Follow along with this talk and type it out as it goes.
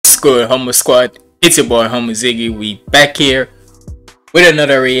good, Homo Squad? It's your boy Homo Ziggy. We back here with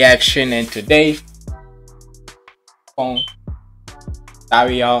another reaction, and today,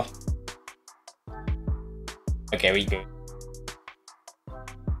 sorry y'all. Okay, we good.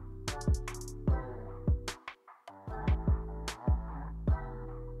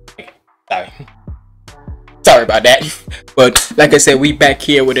 Sorry about that. But like I said, we back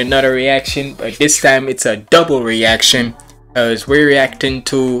here with another reaction, but this time it's a double reaction because we're reacting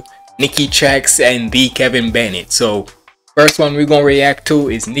to Nicky Trakks and the Kevin Bennett. So first one we're gonna react to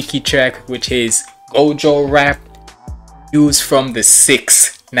is Nicky Trakks, which is Gojo rap used from the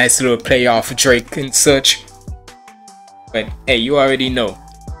 6. Nice little play off Drake and such. But hey, you already know.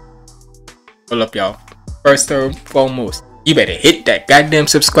 Hold up, y'all. First and foremost, you better hit that goddamn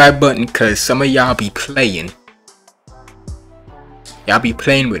subscribe button, cause some of y'all be playing. Y'all be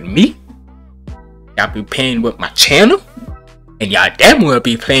playing with me. Y'all be playing with my channel. And y'all damn well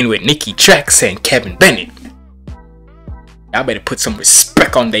be playing with Nicky Trakks and Kevin Bennett. Y'all better put some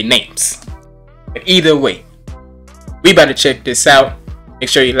respect on their names. But either way, we better check this out. Make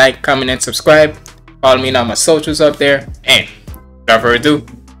sure you like, comment, and subscribe. Follow me on my socials up there. And without further ado,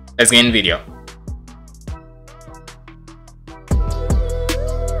 let's get in the video.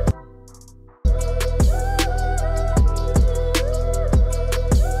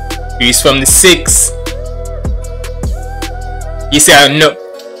 He's from the 6. He said no.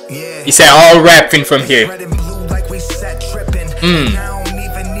 He said all rapping from here.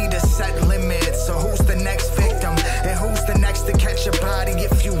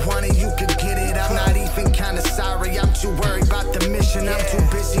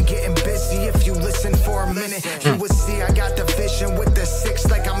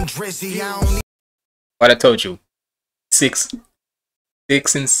 What I told you, 6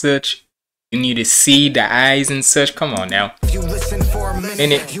 and such. You need to see the eyes and such. Come on now.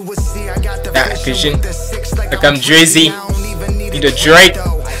 In it, that vision. Like I'm Drizzy. Need a Drake.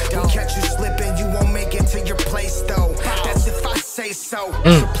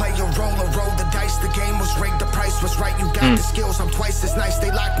 Play your role or roll the dice. The game was rigged. The price was right. You got the skills. I'm twice as nice.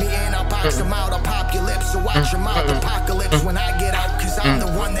 They lock me in. I'll box them out. I'll pop your lips. So watch your mouth. Apocalypse when I get out. Cause I'm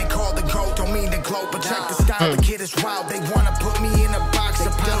the one they call the GOAT. Don't mean to gloat, but check the style. The kid is wild. They wanna put me in a box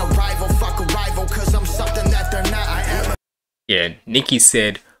upon a rival. Fuck a rival. Cause I'm something that they're not. I am. Yeah, Nicky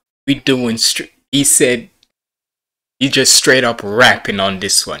said we doing he said he just straight up rapping on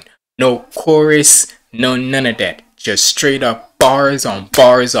this one. No chorus, no none of that. Just straight up bars on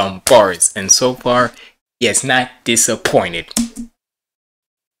bars on bars. And so far, he has not disappointed.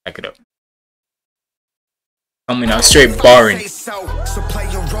 Back it up. Coming out straight barring.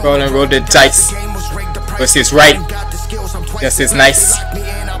 Roll the dice. What's this right? Just is nice.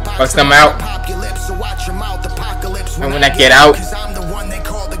 Bust them out. And when I get out,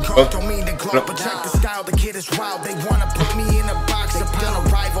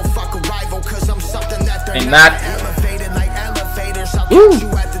 and not. Woo.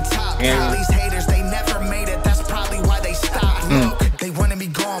 And they wanted me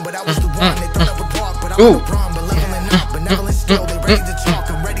gone, but I was the one they thought I would walk, but I'm the wrong, but leveling up, benevolent skill, they ready to talk,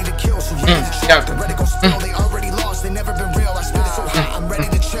 I'm ready to kill, so yeah, they're ready to go spill, they already lost, they never been real, I spit it so hot, I'm ready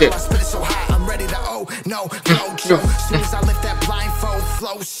to chill, I spit it so hot, I'm ready to, oh, no, Gojo, soon as I lift that blindfold,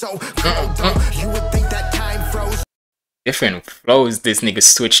 flow so cold, you would think that time froze. Different flows this nigga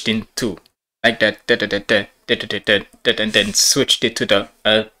switched into, like that, and then switched it to the,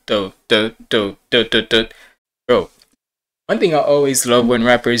 bro. One thing I always love when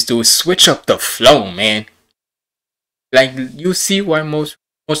rappers do is switch up the flow, man. Like, you see why most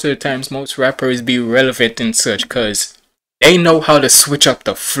of the times most rappers be relevant and such, cause they know how to switch up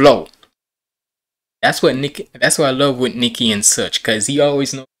the flow. That's what I love with Nicky and such, cause he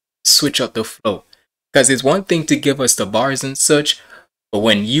always knows to switch up the flow. Cause it's one thing to give us the bars and such, but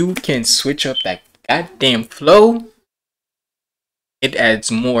when you can switch up that goddamn flow, it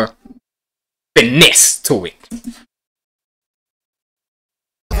adds more finesse to it.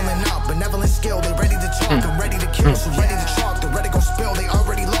 Benevolent skill, they ready to talk, I'm ready to kill, so ready to talk, they're ready to go spill, they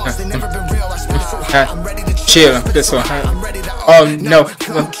already lost, they never been real, I spit it so hot, I'm ready to chill, this one, oh no,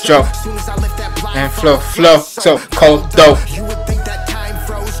 Gojo, and flow, so cold though, you would think that time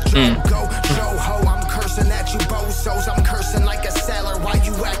froze, Gojo, ho, I'm cursing at you bozos, I'm cursing like a sailor, why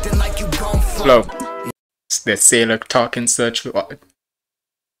you acting like you gon' flow, the sailor talking such,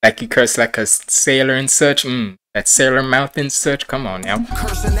 like you curse like a sailor and such, that sailor mouth and such, come on now.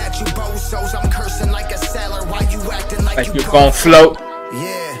 Cursing at you bozos, I'm cursing like a sailor, why you acting like you gon' float?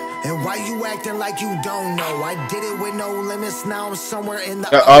 Yeah, And why you acting like you don't know? I did it with no limits, now I'm somewhere in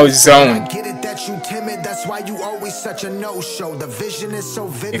the ozone. I get it that you timid, that's why you always such a no-show. The vision is so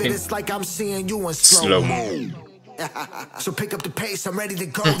vivid, it's like I'm seeing you in slow-mo. So pick up the pace, I'm ready to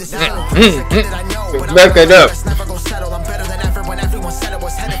go. This is the second that I know, but Back it up. never gonna settle. I'm better than ever when everyone said I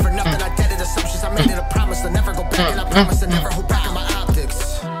was headed for nothing. I did it, assumptions, I made it a promise to never go back, and I promise to never hold back on my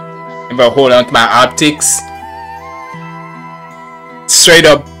optics. Never hold on to my optics. Straight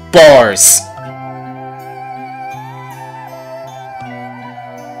up bars.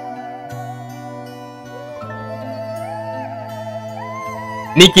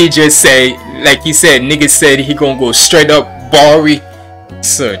 Nicky just say, like he said, nigga said he gonna go straight up Bari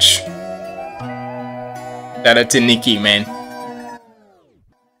search. Shout out to Nicky, man.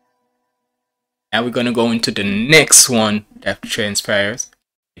 Now we're gonna go into the next one that transpires,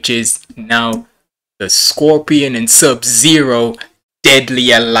 which is now the Scorpion and Sub-Zero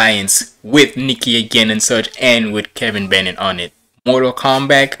Deadly Alliance with Nicky again and such, and with Kevin Bennett on it. Mortal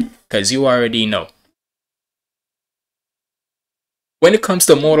Kombat, cause you already know. When it comes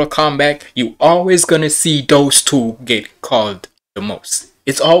to Mortal Kombat, you always gonna see those two get called the most.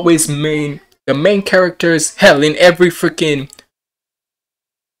 It's always the main characters. Hell, in every freaking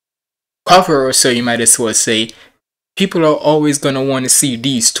cover or so, you might as well say, people are always gonna want to see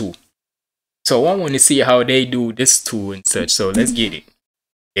these two. So I want to see how they do this two and such. So let's get it.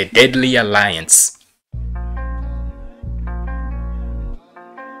 The Deadly Alliance.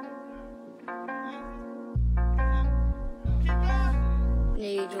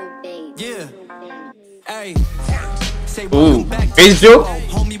 Yeah. Hey. Say ooh, bass Joe.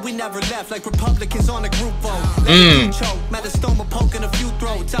 Homie, we never left like Republicans on a group vote. Met a stoma poking a few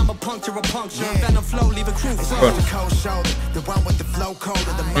throats. I'm a puncture, venom flow, leave a crew flow. The cold shoulder, the one with the flow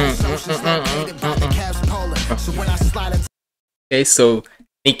colder, the most socials located by the Cavs polar. So when I slide it. Okay, so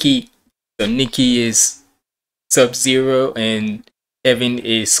Nicky is Sub-Zero and Kevin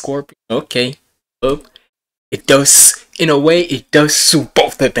is Scorpion. Okay. Well, it does, in a way, it does suit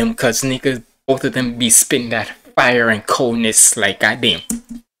both of them, because niggas, both of them be spitting that fire and coldness like goddamn.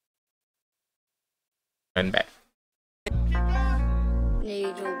 Run back.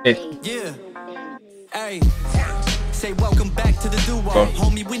 Yeah. Hey. Say welcome back to the duo.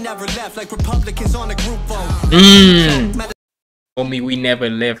 Homie, we never left like Republicans on a group vote. Homie, we never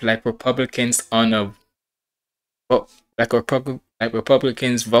left like Republicans on a vote, like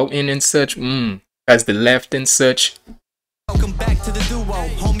Republicans voting and such. As the left and such. Welcome back to the duo.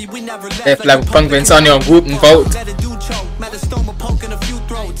 Homie, we never left like Republicans on your group and vote.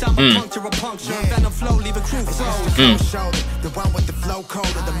 The one with the flow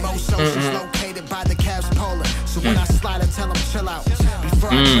colder, the most socials located by the Cavs polar. So when I slide, I tell them chill out.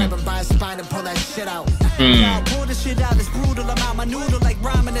 Before I grab him by his spine and pull that shit out. Pull the shit out, it's brutal. I'm out my noodle like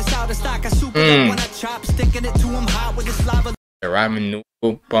ramen that's out of stock. I super up when I chop, sticking it to him hot with this lava. The ramen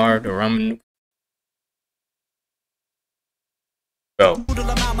noodle bar, the ramen noodle. Go.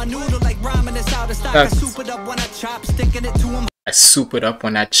 I soup it up when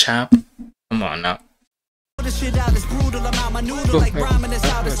I chop. Come on now. Stop.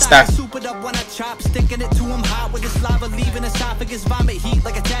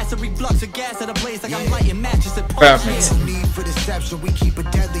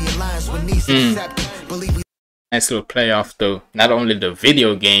 Nice little playoff though. Not only the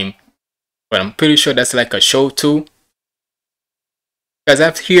video game, but I'm pretty sure that's like a show too. Because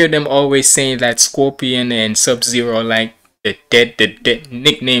I've heard them always saying that Scorpion and Sub-Zero like the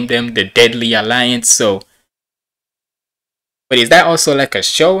nickname them the Deadly Alliance. So, but is that also like a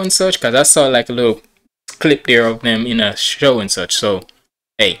show and such? Because I saw like a little clip there of them in a show and such. So,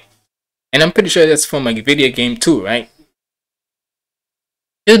 hey, and I'm pretty sure that's from a video game too, right?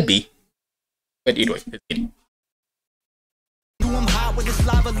 Could be, but either way, let's get it. With this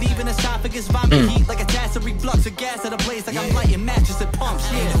lava leaving esophagus, vomit heat like a gas of reflux of gas at a blaze like I'm lighting matches and pumps.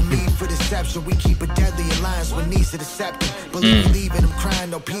 Yeah, no need for deception. We keep a deadly alliance when needs to deceptive. Believe in them crying,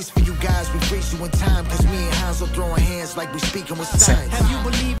 no peace for you guys. We freeze you in time, cause me and Hansel throwing hands like we speaking with signs. Have you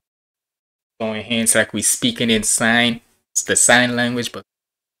believed? Throwing hands like we speaking in sign. It's the sign language, but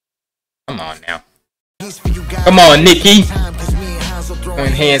come on now. Come on, Nicky.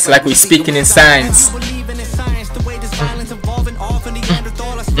 Throwing hands like we speaking in signs.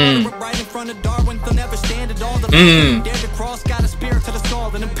 Right in front of Darwin, they'll never stand at all. Dared to cross, got a spirit to the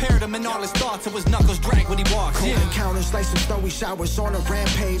skull and impaired him in all his thoughts. So his knuckles drag when he walks. Cold encounters like some snowy showers on a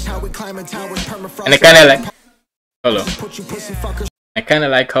rampage. How we climbing towers, permafrost. And I kind of like, hold on. I kind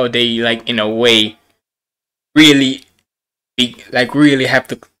of like how they like in a way really really have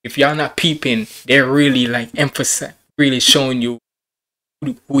to. If y'all not peeping, they're really like emphasize, really showing you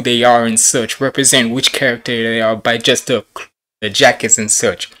who they are and such, represent which character they are by just the jackets and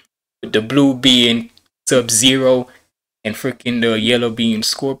such. With the blue being Sub-Zero and freaking the yellow being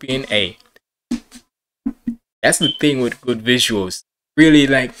Scorpion. Hey, that's the thing with good visuals. Really,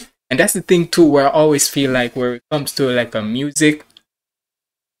 like, and that's the thing too, where I always feel like where it comes to like a music,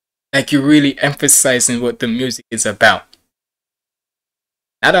 like you're really emphasizing what the music is about.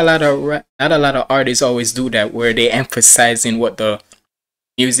 Not a lot of artists always do that, where they emphasizing what the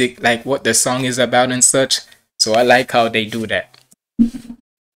music, like what the song is about and such. So I like how they do that.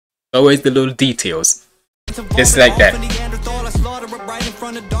 Always the little details, just like that.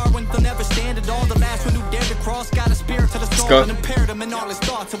 Let's go.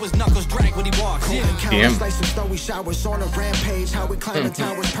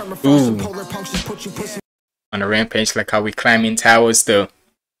 Ooh. On a rampage, like how we climb in towers, the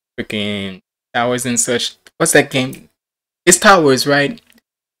freaking towers and such. What's that game? It's Towers, right?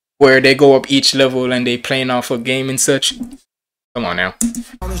 Where they go up each level and they playing off a game and such. Come on now.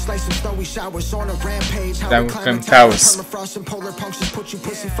 That would come Towers. We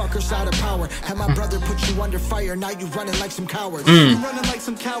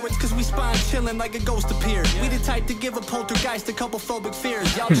the type to give a poltergeist a couple phobic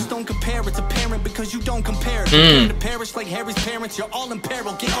fears. Y'all just don't compare. It's apparent because you don't compare. To perish like Harry's parents. You're all in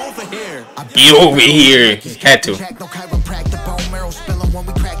peril. Get over here. Get over here. Had to.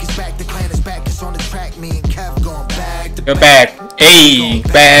 Go back. Hey,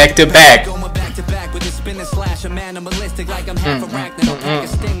 back to back.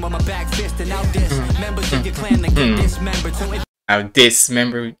 Now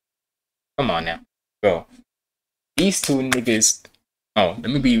dismember. Come on now, bro. These two niggas. Oh,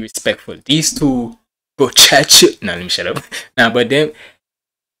 let me be respectful. These two go chat shit. Nah, let me shut up. Nah, but they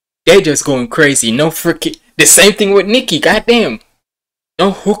just going crazy. No freaking. The same thing with Nicky. Goddamn.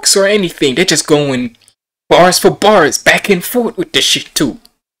 No hooks or anything. They're just going bars for bars, back and forth with this shit too.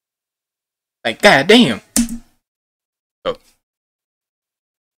 Like goddamn. Oh.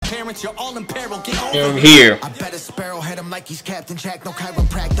 Parents, you're all in peril. Get over here. I bet his sparrow hit him like he's Captain Jack. No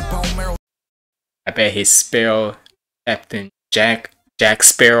chiropractor bone marrow. I bet his sparrow, Captain Jack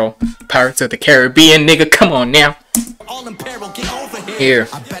Sparrow, Pirates of the Caribbean, nigga. Come on now. All in peril. Get over here.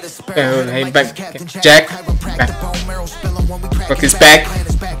 Hey, back, Jack. Fuck his back.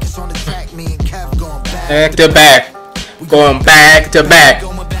 Back to back. Going back to back.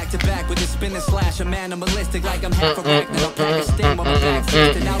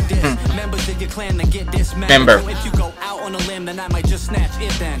 Member.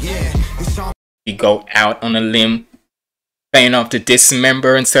 You go out on a limb, playing off the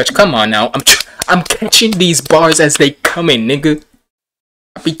dismember and such. Come on now. I'm catching these bars as they come in, nigga.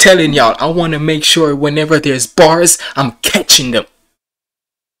 I be telling y'all, I want to make sure whenever there's bars, I'm catching them.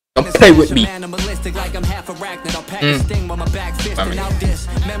 Don't play with me. And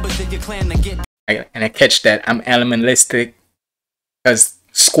I catch that. I'm animalistic. Because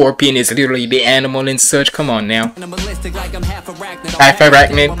Scorpion is literally the animal and such. Come on now. Half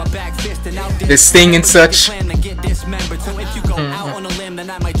arachnid. This thing and such.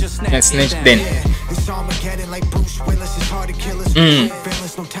 And snitch then.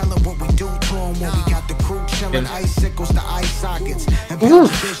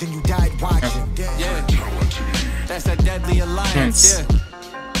 That's a deadly alliance.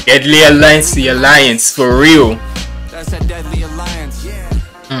 Deadly alliance, the alliance for real. That's a deadly alliance.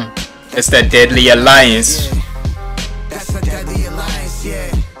 That's that deadly alliance. That's a deadly alliance.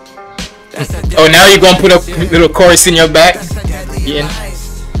 Oh, now you're gonna put a little chorus in your back. Yeah.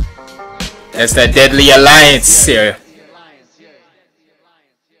 That's that deadly alliance here.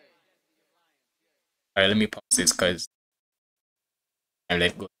 Alright, let me pause this because I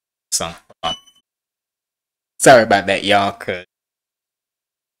let go song. Hold on. Sorry about that, y'all, cause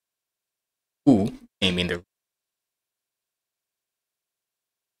who came in the.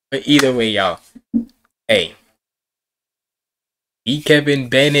 But either way, y'all. Hey, Kevin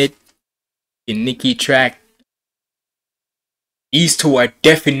Bennett and Nicky Trakks. These two are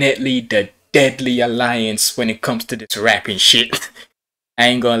definitely the deadly alliance when it comes to this rapping shit. I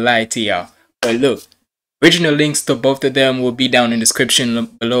ain't gonna lie to y'all. But look, original links to both of them will be down in the description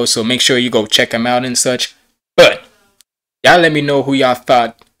below, so make sure you go check them out and such. But y'all let me know who y'all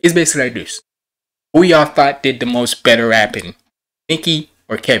thought. It's basically like this. Who y'all thought did the most better rapping? Nicky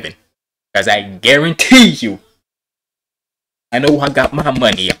or Kevin? Because I guarantee you, I know I got my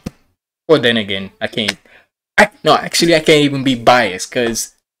money. Well, then again, I can't. No, actually, I can't even be biased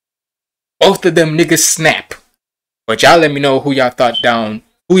because both of them niggas snap. But y'all let me know who y'all thought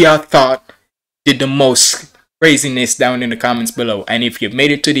did the most craziness down in the comments below. And if you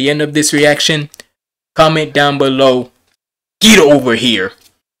made it to the end of this reaction, comment down below, get over here,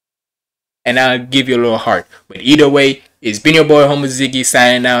 and I'll give you a little heart. But either way, it's been your boy Homo Ziggy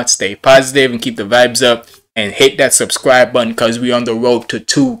signing out. Stay positive and keep the vibes up, and hit that subscribe button because we're on the road to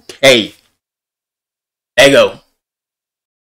 2K. There you go.